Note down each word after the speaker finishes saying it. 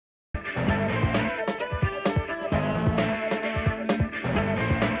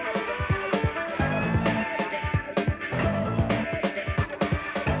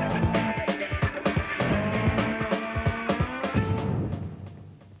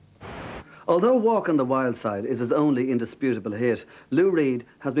Although Walk on the Wild Side is his only indisputable hit, Lou Reed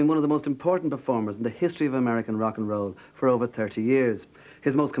has been one of the most important performers in the history of American rock and roll for over 30 years.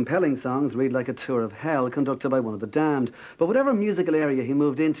 His most compelling songs read like a tour of hell conducted by one of the damned. But whatever musical area he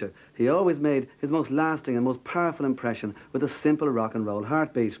moved into, he always made his most lasting and most powerful impression with a simple rock and roll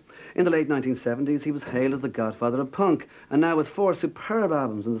heartbeat. In the late 1970s, he was hailed as the godfather of punk, and now with 4 superb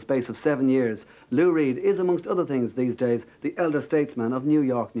albums in the space of 7 years, Lou Reed is, amongst other things these days, the elder statesman of New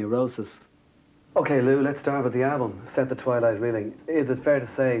York neurosis. Okay, Lou, let's start with the album, Set the Twilight Reeling. Is it fair to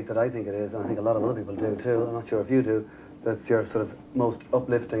say that I think it is, and I think a lot of other people do too, I'm not sure if you do, that's your sort of most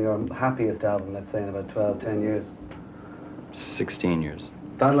uplifting or happiest album, let's say, in about 12, 10 years? 16 years.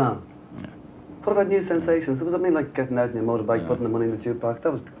 That long? Yeah. What about New Sensations? Was it mean like getting out on your motorbike, putting the money in the jukebox?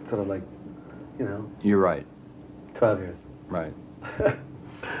 That was sort of like, you know... You're right. 12 years. Right.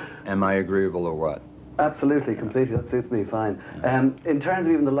 Am I agreeable or what? Absolutely, completely. That suits me fine. In terms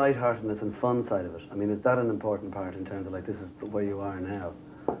of even the lightheartedness and fun side of it, I mean, is that an important part in terms of like, this is where you are now?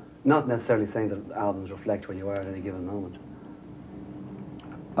 Not necessarily saying that albums reflect where you are at any given moment.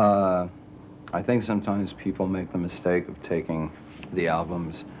 I think sometimes people make the mistake of taking the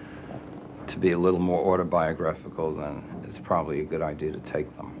albums to be a little more autobiographical than it's probably a good idea to take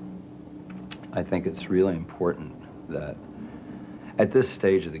them. I think it's really important that at this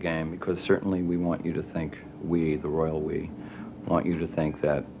stage of the game, because certainly we want you to think, we, the royal we, want you to think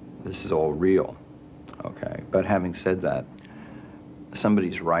that this is all real, okay? But having said that,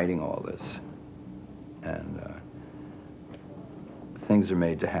 somebody's writing all this, and things are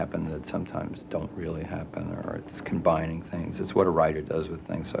made to happen that sometimes don't really happen, or it's combining things. It's what a writer does with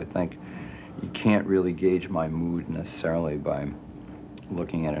things. So I think you can't really gauge my mood necessarily by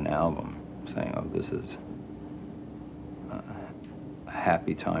looking at an album, saying, oh, this is a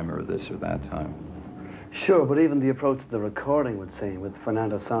happy time or this or that time. Sure, but even the approach to the recording would seem, with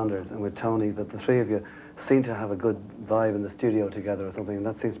Fernando Saunders and with Tony, that the three of you seem to have a good vibe in the studio together or something, and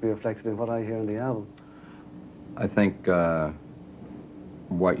that seems to be reflected in what I hear in the album. I think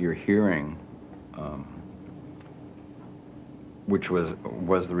what you're hearing, which was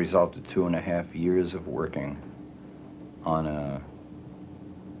the result of 2.5 years of working on a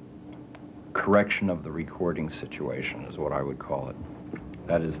correction of the recording situation, is what I would call it.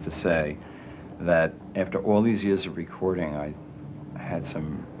 That is to say that after all these years of recording, I had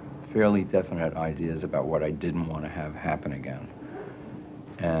some fairly definite ideas about what I didn't want to have happen again.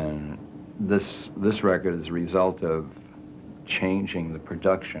 And this record is a result of changing the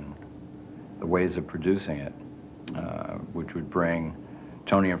production, the ways of producing it, which would bring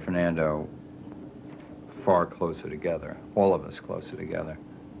Tony and Fernando far closer together, all of us closer together.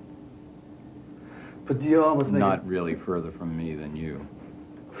 But do you almost make Not really further from me than you.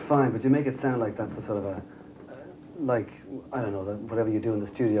 Fine, but you make it sound like that's a sort of a, like, I don't know, that whatever you do in the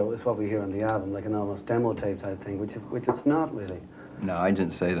studio is what we hear on the album, like an almost demo tape type thing, which it's not really. No, I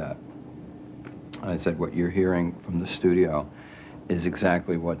didn't say that. I said what you're hearing from the studio is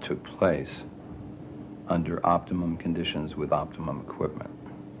exactly what took place under optimum conditions with optimum equipment.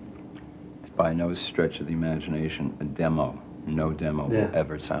 It's by no stretch of the imagination a demo. No demo will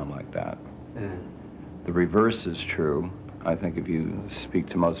ever sound like that. Yeah. The reverse is true. I think if you speak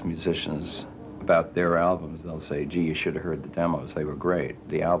to most musicians about their albums, they'll say, gee, you should have heard the demos. They were great.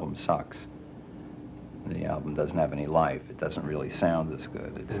 The album sucks. The album doesn't have any life. It doesn't really sound as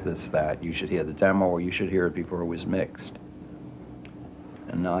good. It's this, that. You should hear the demo, or you should hear it before it was mixed.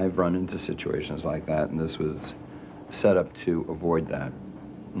 And I've run into situations like that, and this was set up to avoid that,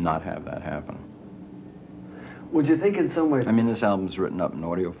 not have that happen. Would you think in some ways... I mean, this album's written up in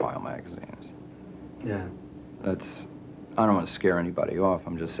audiophile magazines. Yeah. That's... I don't want to scare anybody off.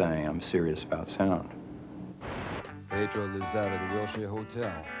 I'm just saying I'm serious about sound. Pedro lives out at the Wilshire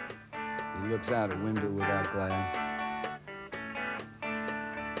Hotel. He looks out a window without glass.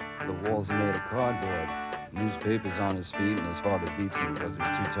 The walls are made of cardboard. Newspapers on his feet, and his father beats him because he's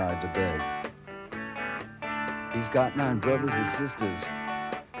too tired to beg. He's got 9 brothers and sisters.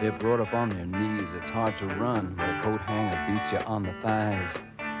 They're brought up on their knees. It's hard to run when a coat hanger beats you on the thighs.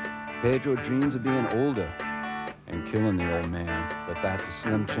 Pedro dreams of being older and killing the old man, but that's a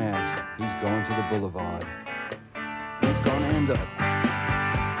slim chance. He's going to the boulevard. He's gonna end up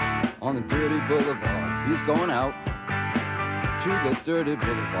on the dirty boulevard. He's going out to the dirty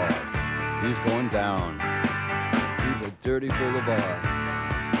boulevard. He's going down to the dirty boulevard.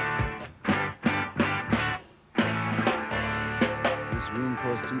 This room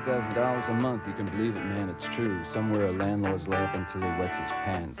costs $2,000 a month. You can believe it, man, it's true. Somewhere a landlord's laughing till he wets his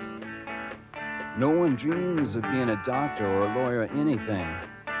pants. No one dreams of being a doctor or a lawyer or anything.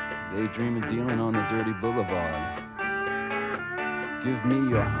 They dream of dealing on the dirty boulevard. Give me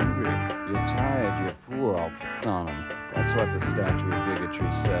you're hungry, you're tired, you're poor, I'll pick on 'em. That's what the statue of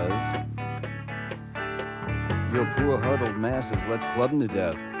bigotry says. You're poor huddled masses, let's club 'em to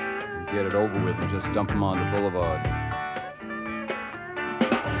death. And get it over with and just dump 'em on the boulevard.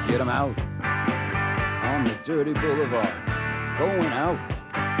 Get 'em out. On the dirty boulevard. Going out.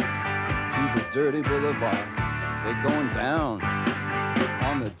 To the dirty boulevard. They're going down.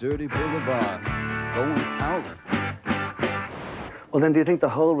 On the dirty boulevard. Going out. Well, then, do you think the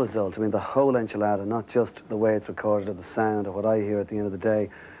whole result, I mean, the whole enchilada, not just the way it's recorded or the sound or what I hear at the end of the day,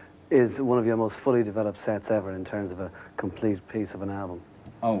 is one of your most fully developed sets ever in terms of a complete piece of an album?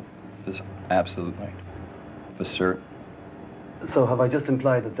 Oh, absolutely. For certain. So have I just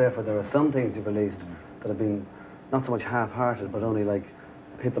implied that therefore there are some things you've released that have been not so much half-hearted, but only like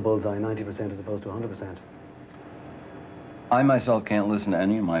hit the bullseye 90% as opposed to 100%? I myself can't listen to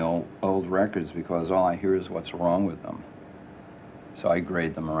any of my old records because all I hear is what's wrong with them. So I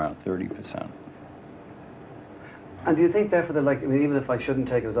grade them around 30%. And do you think therefore that, like, I mean, even if I shouldn't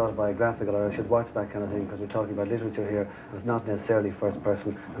take it as autobiographical or I should watch that kind of thing, because we're talking about literature here, and it's not necessarily first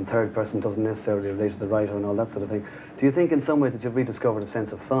person, and third person doesn't necessarily relate to the writer and all that sort of thing, do you think in some way that you've rediscovered a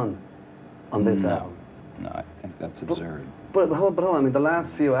sense of fun on this album? No, I think that's absurd. But hold on, I mean, the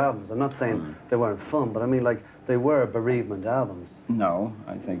last few albums, I'm not saying they weren't fun, but I mean, like, they were bereavement albums. No,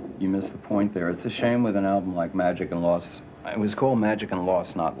 I think you missed the point there. It's a shame with an album like Magic and Loss. It was called Magic and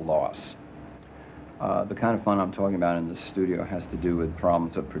Loss, not Loss. The kind of fun I'm talking about in the studio has to do with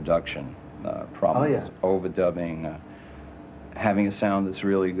problems of production, problems overdubbing, having a sound that's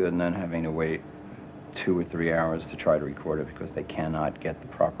really good and then having to wait 2 or 3 hours to try to record it because they cannot get the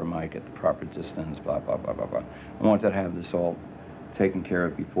proper mic at the proper distance, blah, blah, blah, blah, blah. I wanted to have this all taken care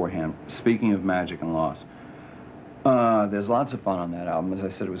of beforehand. Speaking of Magic and Loss, there's lots of fun on that album. As I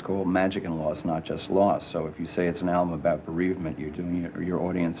said, it was called Magic and Loss, not just Loss. So if you say it's an album about bereavement, you're doing your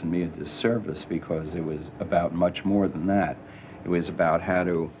audience and me a disservice because it was about much more than that. It was about how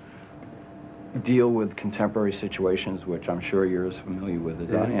to deal with contemporary situations, which I'm sure you're as familiar with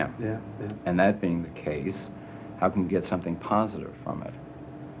as I am. Yeah. And that being the case, how can you get something positive from it?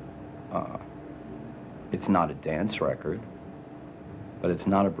 It's not a dance record, but it's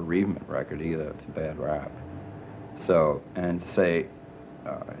not a bereavement record either. It's a bad rap. So, and to say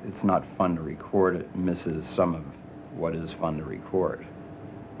it's not fun to record, it misses some of what is fun to record.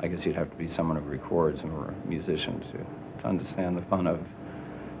 I guess you'd have to be someone who records or a musician to understand the fun of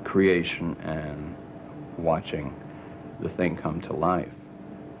creation and watching the thing come to life.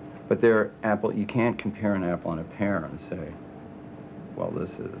 But you can't compare an apple and a pear and say, well,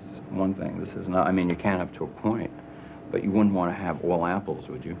 this is one thing, this is not. I mean, you can up to a point, but you wouldn't want to have all apples,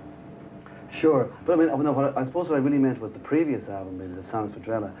 would you? Sure, but I mean, I suppose what I really meant was the previous album, really, the Songs for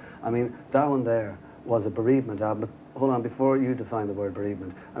Drella. I mean, that one there was a bereavement album. But hold on, before you define the word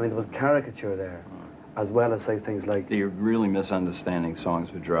bereavement, I mean, there was caricature there, as well as, say, things like... You're really misunderstanding Songs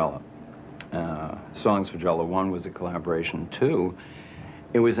for Drella. Songs for Drella 1 was a collaboration. 2,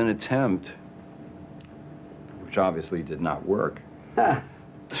 it was an attempt, which obviously did not work,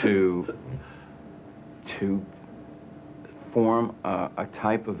 to form a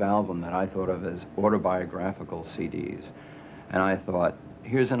type of album that I thought of as autobiographical CDs. And I thought,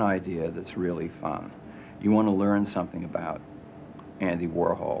 here's an idea that's really fun. You want to learn something about Andy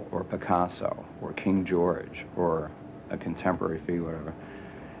Warhol or Picasso or King George or a contemporary figure, whatever.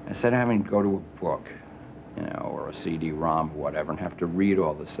 Instead of having to go to a book, you know, or a CD-ROM or whatever, and have to read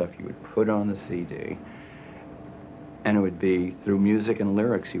all the stuff, you would put on the CD, and it would be through music and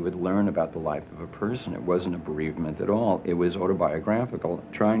lyrics you would learn about the life of a person. It wasn't a bereavement at all. It was autobiographical.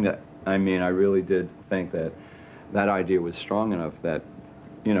 I really did think that that idea was strong enough that,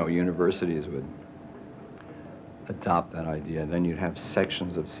 you know, universities would adopt that idea. Then you'd have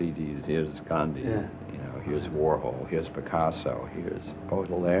sections of CDs. Here's Gandhi, you know, here's Warhol, here's Picasso, here's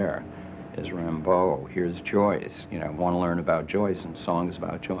Baudelaire, here's Rimbaud, here's Joyce. You know, want to learn about Joyce and songs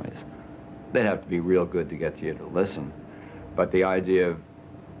about Joyce. They'd have to be real good to get you to listen. But the idea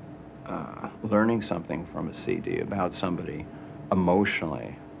of learning something from a CD about somebody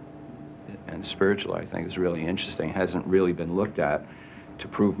emotionally and spiritually, I think, is really interesting. Hasn't really been looked at. To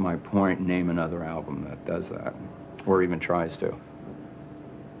prove my point, name another album that does that, or even tries to.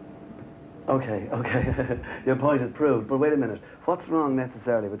 Okay. Your point is proved, but wait a minute. What's wrong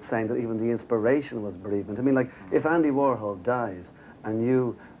necessarily with saying that even the inspiration was bereavement? I mean, like, if Andy Warhol dies and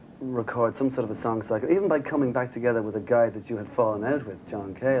you record some sort of a song cycle, even by coming back together with a guy that you had fallen out with,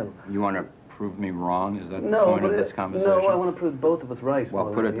 John Cale. You want to prove me wrong? Is that the No, point but of this conversation? no, I want to prove both of us right. Well,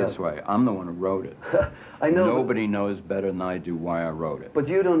 more put than it this anything way. I'm the one who wrote it. else. I know. Nobody knows better than I do why I wrote it. But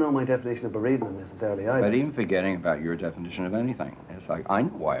you don't know my definition of bereavement necessarily either. But even forgetting about your definition of anything, it's like, I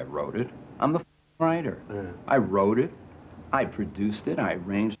know why I wrote it. I'm the writer. Yeah. I wrote it. I produced it. I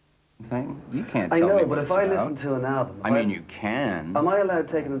arranged the thing. You can't I tell me know, what but it's if I about. listen to an album... I mean, you can. Am I allowed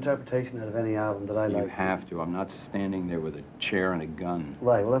to take an interpretation out of any album that I like? You have to. I'm not standing there with a chair and a gun.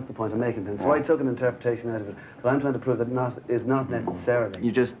 Right, well, that's the point I'm making then. So I took an interpretation out of it, but I'm trying to prove that is not necessarily...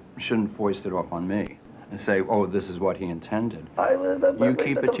 You just shouldn't foist it off on me and say, oh, this is what he intended. You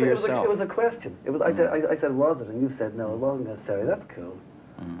keep it to yourself. It was a question. It was. I said, was it? And you said, no, it wasn't necessary. That's cool.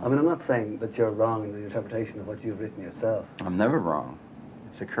 I mean, I'm not saying that you're wrong in the interpretation of what you've written yourself. I'm never wrong.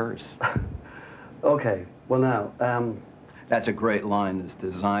 It's a curse. Okay, well now, That's a great line this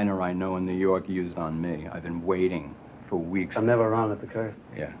designer I know in New York used on me. I've been waiting for weeks. I'm never wrong, it's a curse.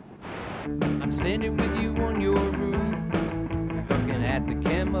 Yeah. I'm standing with you on your roof, looking at the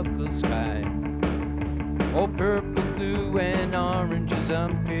chemical sky. All purple, blue, and orange as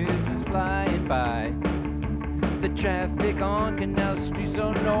some pigeons flying by. The traffic on Canal Street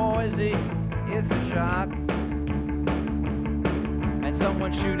so noisy, it's a shock. And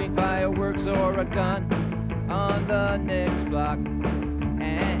someone shooting fireworks or a gun on the next block.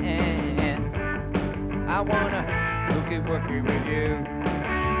 And I wanna hooky-wooky with you.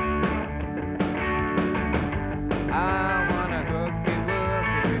 I wanna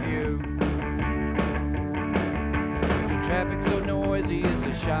hooky-wooky with you. The traffic so noisy it's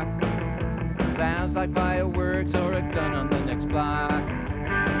a shock. Sounds like fireworks or a gun on the next block.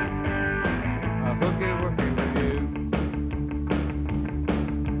 A hooky-wooky with you.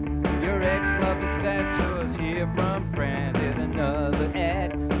 Your ex-love is satchels here from France with another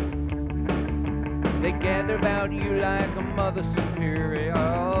ex. They gather about you like a mother superior,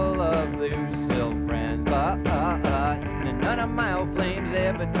 all of you still friends, but and none of my old flames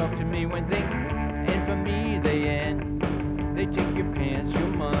ever talk to me when things end for me, they end. They take your pants, your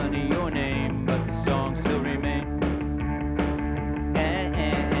money, your name, but the songs still remain.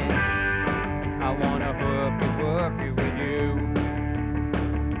 And I wanna hooky-wooky with you.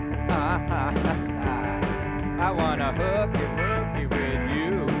 I wanna hooky-wooky with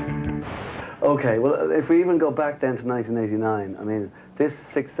you. Okay, well, if we even go back then to 1989, I mean, this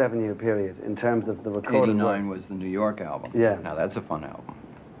 6-7 year period, in terms of the recorded 89 work, was the New York album. Yeah. Now, that's a fun album.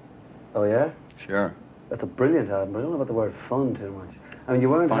 Oh yeah? Sure. That's a brilliant album, but I don't know about the word fun too much. I mean, you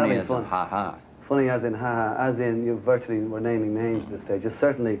weren't Funny having as fun. a ha-ha. Funny as in haha, as in you virtually were naming names at this stage. You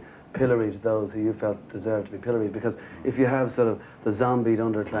certainly pilloried those who you felt deserved to be pilloried, because if you have sort of the zombied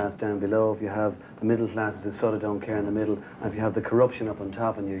underclass down below, if you have the middle classes who sort of don't care in the middle, and if you have the corruption up on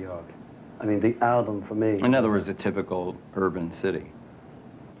top in New York, I mean, the album for me... In other words, a typical urban city.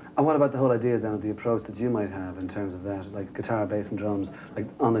 And what about the whole idea then of the approach that you might have in terms of that, like guitar, bass and drums, like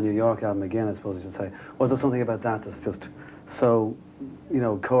on the New York album again, I suppose I should say. Was there something about that that's just so, you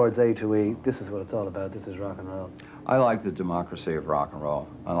know, chords A to E, this is what it's all about, this is rock and roll? I like the democracy of rock and roll.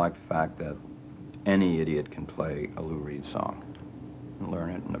 I like the fact that any idiot can play a Lou Reed song and learn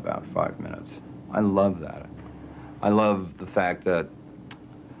it in about 5 minutes. I love that. I love the fact that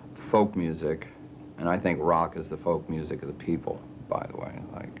folk music, and I think rock is the folk music of the people, by the way.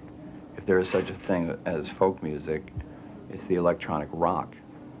 Like, if there is such a thing as folk music, it's the electronic rock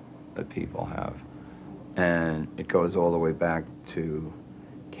that people have. And it goes all the way back to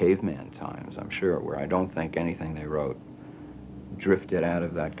caveman times, I'm sure, where I don't think anything they wrote drifted out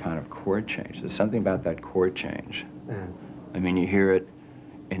of that kind of chord change. There's something about that chord change. Yeah. I mean, you hear it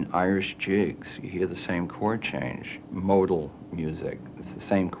in Irish jigs, you hear the same chord change. Modal music, it's the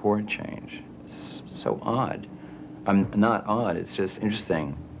same chord change. It's so odd. Not odd, it's just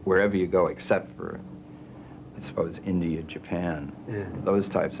interesting wherever you go, except for, I suppose, India, Japan, Yeah. those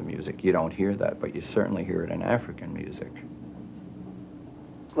types of music. You don't hear that, but you certainly hear it in African music.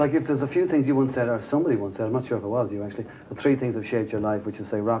 Like if there's a few things you once said, or somebody once said, I'm not sure if it was you actually, the 3 things have shaped your life, which is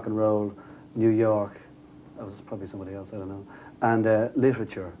say rock and roll, New York, that was probably somebody else, I don't know, and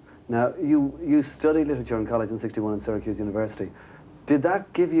literature. Now, you studied literature in college in '61 at Syracuse University. Did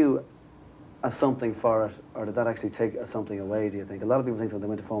that give you a something for it, or did that actually take a something away, do you think? A lot of people think that when they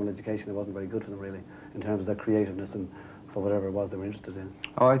went to formal education, it wasn't very good for them, really, in terms of their creativeness and for whatever it was they were interested in.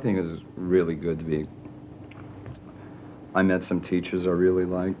 Oh, I think it was really good to be... I met some teachers I really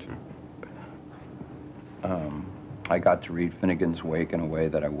liked. I got to read Finnegan's Wake in a way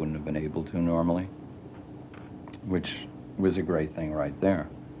that I wouldn't have been able to normally, which was a great thing right there.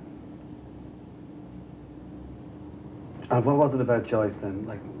 And what was it about Joyce then?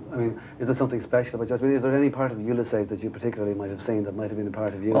 Like, I mean, is there something special about Joyce? I mean, is there any part of Ulysses that you particularly might have seen that might have been a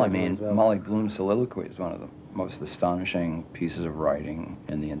part of you? Well, I mean, as well? Molly Bloom's soliloquy is one of the most astonishing pieces of writing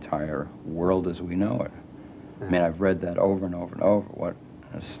in the entire world as we know it. Yeah. I mean, I've read that over and over and over. What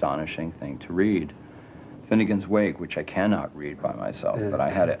an astonishing thing to read. Finnegan's Wake, which I cannot read by myself, Yeah. but I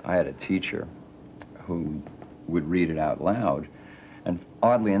had a teacher who would read it out loud. And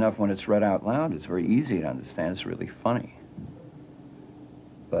oddly enough, when it's read out loud, it's very easy to understand. It's really funny.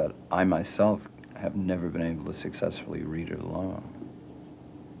 But I myself have never been able to successfully read it alone.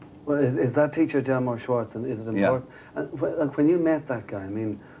 Well, is that teacher Delmore Schwartz, and is it Yeah. important? And when you met that guy, I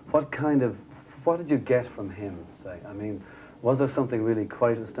mean, what did you get from him, say? I mean, was there something really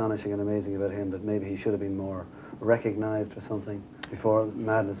quite astonishing and amazing about him that maybe he should have been more recognized or something before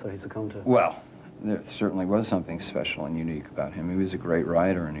madness, or he succumbed to? Well, there certainly was something special and unique about him. He was a great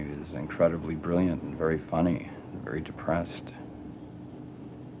writer, and he was incredibly brilliant and very funny and very depressed.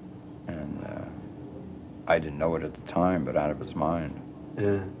 And I didn't know it at the time, but out of his mind.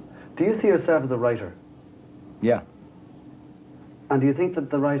 Yeah. Do you see yourself as a writer? Yeah, And do you think that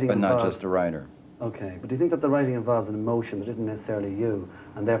the writing but not involves... just a writer. Okay, but do you think that the writing involves an emotion that isn't necessarily you,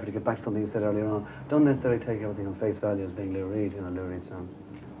 and therefore, to get back to something you said earlier on, don't necessarily take everything on face value as being Lou Reed, you know, Lou Reed song?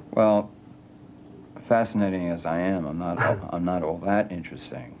 Well, fascinating as I am, I'm not all that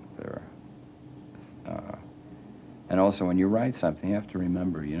interesting. And also, when you write something, you have to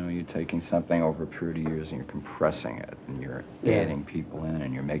remember, you know, you're taking something over a period of years and you're compressing it, and you're adding people in,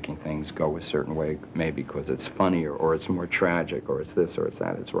 and you're making things go a certain way, maybe because it's funnier, or it's more tragic, or it's this, or it's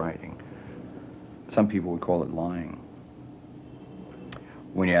that. It's writing. Some people would call it lying.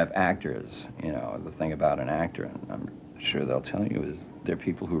 When you have actors, you know, the thing about an actor, and I'm sure they'll tell you, is they're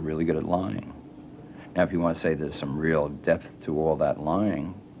people who are really good at lying. Now, if you want to say there's some real depth to all that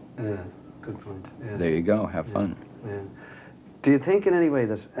lying, Yeah, good point. Yeah. there you go, have fun. Yeah. Do you think in any way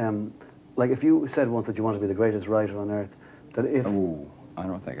that, like if you said once that you want to be the greatest writer on earth, that if... Ooh, I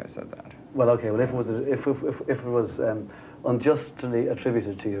don't think I said that. Well, okay, well if it was unjustly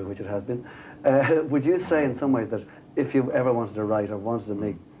attributed to you, which it has been, would you say in some ways that if you ever wanted to write or wanted to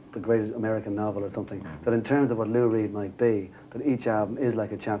make the greatest American novel or something, that in terms of what Lou Reed might be, that each album is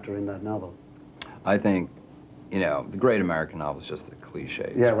like a chapter in that novel? I think, you know, the great American novel is just a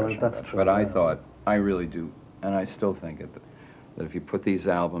cliche. Yeah, well, expression, that's true. But I yeah. thought, I really do, and I still think it, that if you put these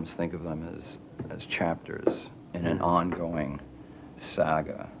albums, think of them as chapters in an ongoing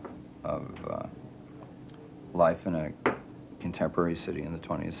saga of life in a contemporary city in the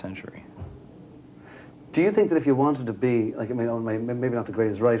 20th century. Do you think that if you wanted to be, like, I mean, maybe not the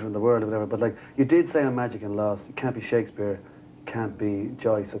greatest writer in the world or whatever, but like, you did say on Magic and Lost, it can't be Shakespeare, can't be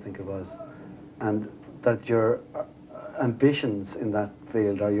Joyce, I think it was, and that your ambitions in that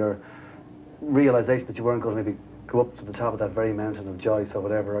field, or your realization that you weren't going to maybe go up to the top of that very mountain of Joyce or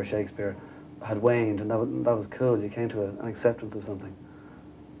whatever, or Shakespeare, had waned, and that was cool, you came to an acceptance of something?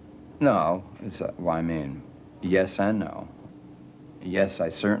 No, it's, well, I mean, yes and no. Yes, I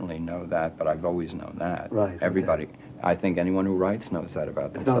certainly know that, but I've always known that. Right. Everybody, okay. I think anyone who writes knows that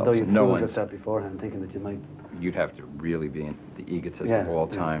about It's themselves. not as though you No fooled one's- yourself beforehand thinking that you might... You'd have to really be in the egotist Yeah, of all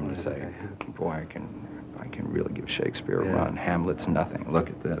yeah, time right, to say, okay. boy, I can really give Shakespeare a Yeah. run. Hamlet's nothing. Look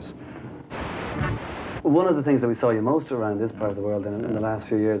at this. One of the things that we saw you most around this part of the world in the last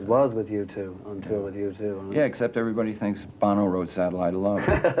few years was with U2, on tour with U2. Yeah, except everybody thinks Bono wrote Satellite of Love.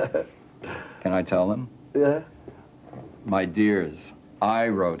 Can I tell them? Yeah? My dears, I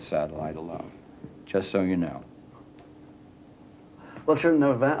wrote Satellite of Love, just so you know. Well, sure,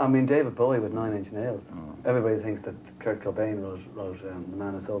 no, I mean, David Bowie with 9 Inch Nails. Oh. Everybody thinks that Kurt Cobain wrote The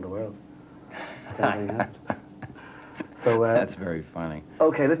Man Who Sold the World. Same thing happened. So, That's very funny.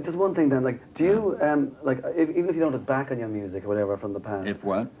 okay, listen, just one thing then, like, do you, like, even if you don't look back on your music or whatever from the past, If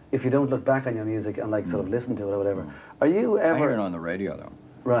what? if you don't look back on your music and, like, sort of listen to it or whatever, are you I hear it ever, on the radio, though.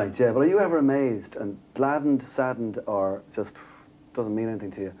 right, yeah, but are you ever amazed and gladdened, saddened, or just doesn't mean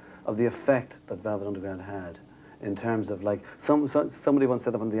anything to you, of the effect that Velvet Underground had? In terms of, like, somebody once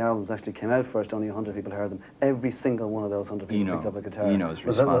said that when the albums actually came out first, only 100 people heard them. Every single one of those 100 people picked up a guitar. Eno's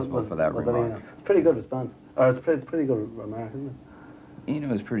responsible for that remark. Eno? It's a pretty good response. Or it's a pretty good remark, isn't it?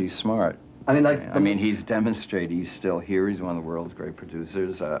 Eno is pretty smart. I mean, like... I mean, he's demonstrated he's still here. He's one of the world's great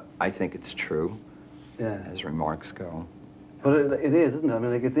producers. I think it's true, Yeah. as remarks go. But it is, isn't it? I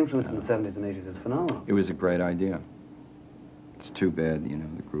mean, like, its influence in the 70s and 80s is phenomenal. It was a great idea. It's too bad, you know,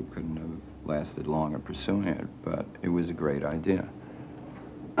 the group couldn't have lasted longer pursuing it, but it was a great idea.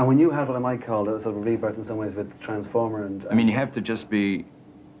 And when you had what I might call a sort of rebirth in some ways with Transformer and... I mean, you have to just be,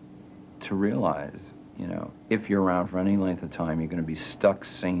 to realize, you know, if you're around for any length of time, you're going to be stuck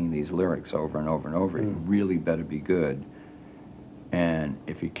singing these lyrics over and over and over. You really better be good. And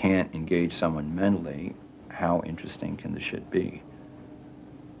if you can't engage someone mentally, how interesting can the shit be?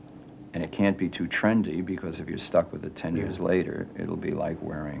 And it can't be too trendy, because if you're stuck with it 10 years later, it'll be like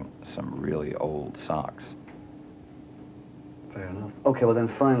wearing some really old socks. Fair enough. Okay, well then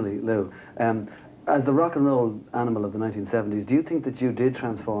finally, Lou, as the rock and roll animal of the 1970s, do you think that you did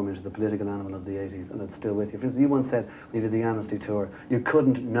transform into the political animal of the 80s and it's still with you? For instance, you once said when you did the Amnesty tour, you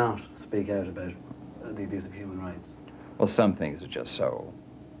couldn't not speak out about the abuse of human rights. Well, some things are just so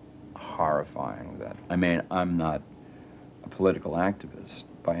horrifying that, I mean, I'm not a political activist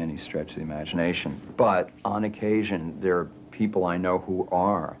by any stretch of the imagination, but on occasion there are people I know who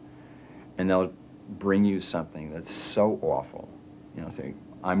are, and they'll bring you something that's so awful, you know, say,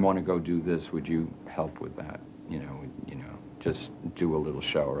 I want to go do this, would you help with that? You know, just do a little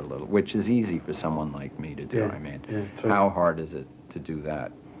show or a little, which is easy for someone like me to do. Yeah, I mean, yeah, how hard is it to do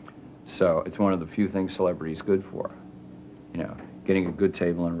that? So it's one of the few things celebrity is good for, you know, getting a good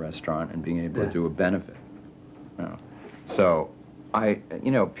table in a restaurant and being able to do a benefit. You know. So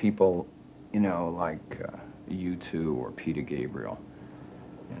you know, people, you know, like U2 or Peter Gabriel,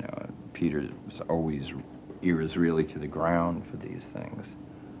 you know, Peter's always ears really to the ground for these things.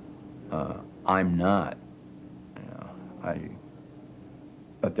 I'm not, you know,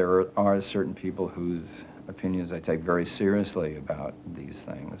 but there are certain people whose opinions I take very seriously about these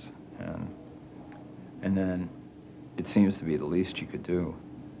things, and then it seems to be the least you could do.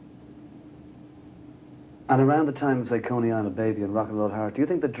 And around the time of, say, Coney Island Baby and Rock and Roll Heart, do you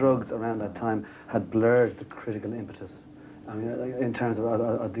think the drugs around that time had blurred the critical impetus? I mean, in terms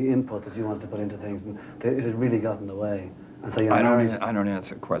of the input that you wanted to put into things, and it had really gotten away. And so I don't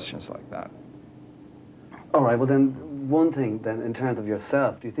answer questions like that. All right, well then, one thing then, in terms of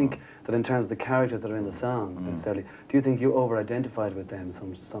yourself, do you think that in terms of the characters that are in the songs, necessarily, do you think you over-identified with them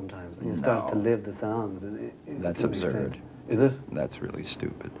sometimes, and you started to live the songs? That's absurd. Is it? That's really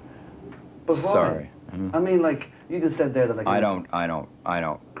stupid. But why? Sorry. I mean, like, you just said there that, like... I don't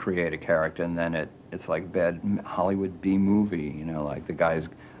create a character and then it's like bad Hollywood B movie, you know, like the guy's,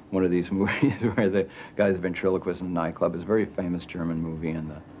 one of these movies where the guy's a ventriloquist in a nightclub. It's a very famous German movie, and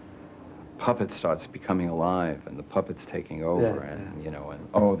the puppet starts becoming alive, and the puppet's taking over, you know, and,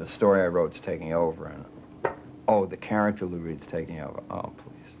 oh, the story I wrote's taking over, and, oh, the character Lou Reed's taking over. Oh,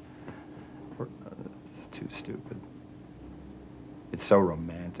 please. It's too stupid. It's so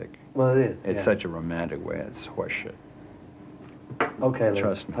romantic. Well, it is. It's such a romantic way. It's horseshit. Okay, Lou.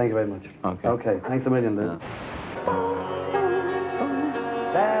 Trust me. Thank you very much. Okay. Okay, thanks a million, Lou.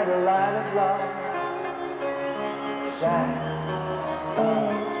 Satellite of love, satellite.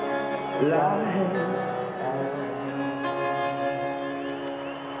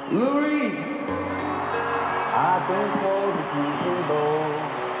 Lou Reed, I've been told that you can go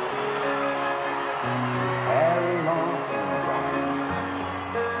every morning,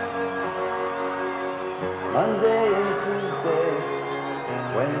 Monday and Tuesday,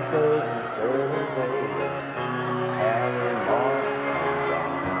 Wednesday and Thursday, every morning.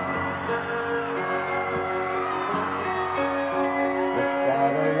 The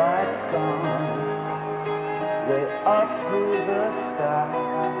satellite's gone way up to the sky.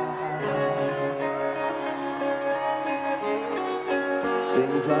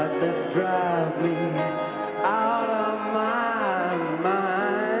 Things like that drive me out of my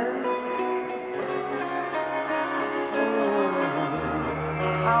mind.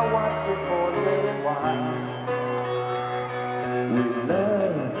 I watched it for a little while. We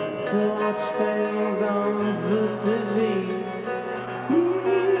love to watch things on Zoo TV.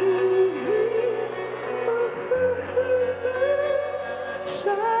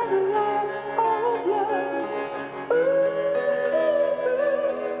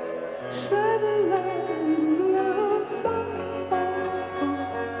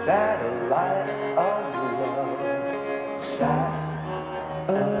 Satellite of love, satellite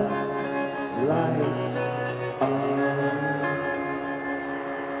of love.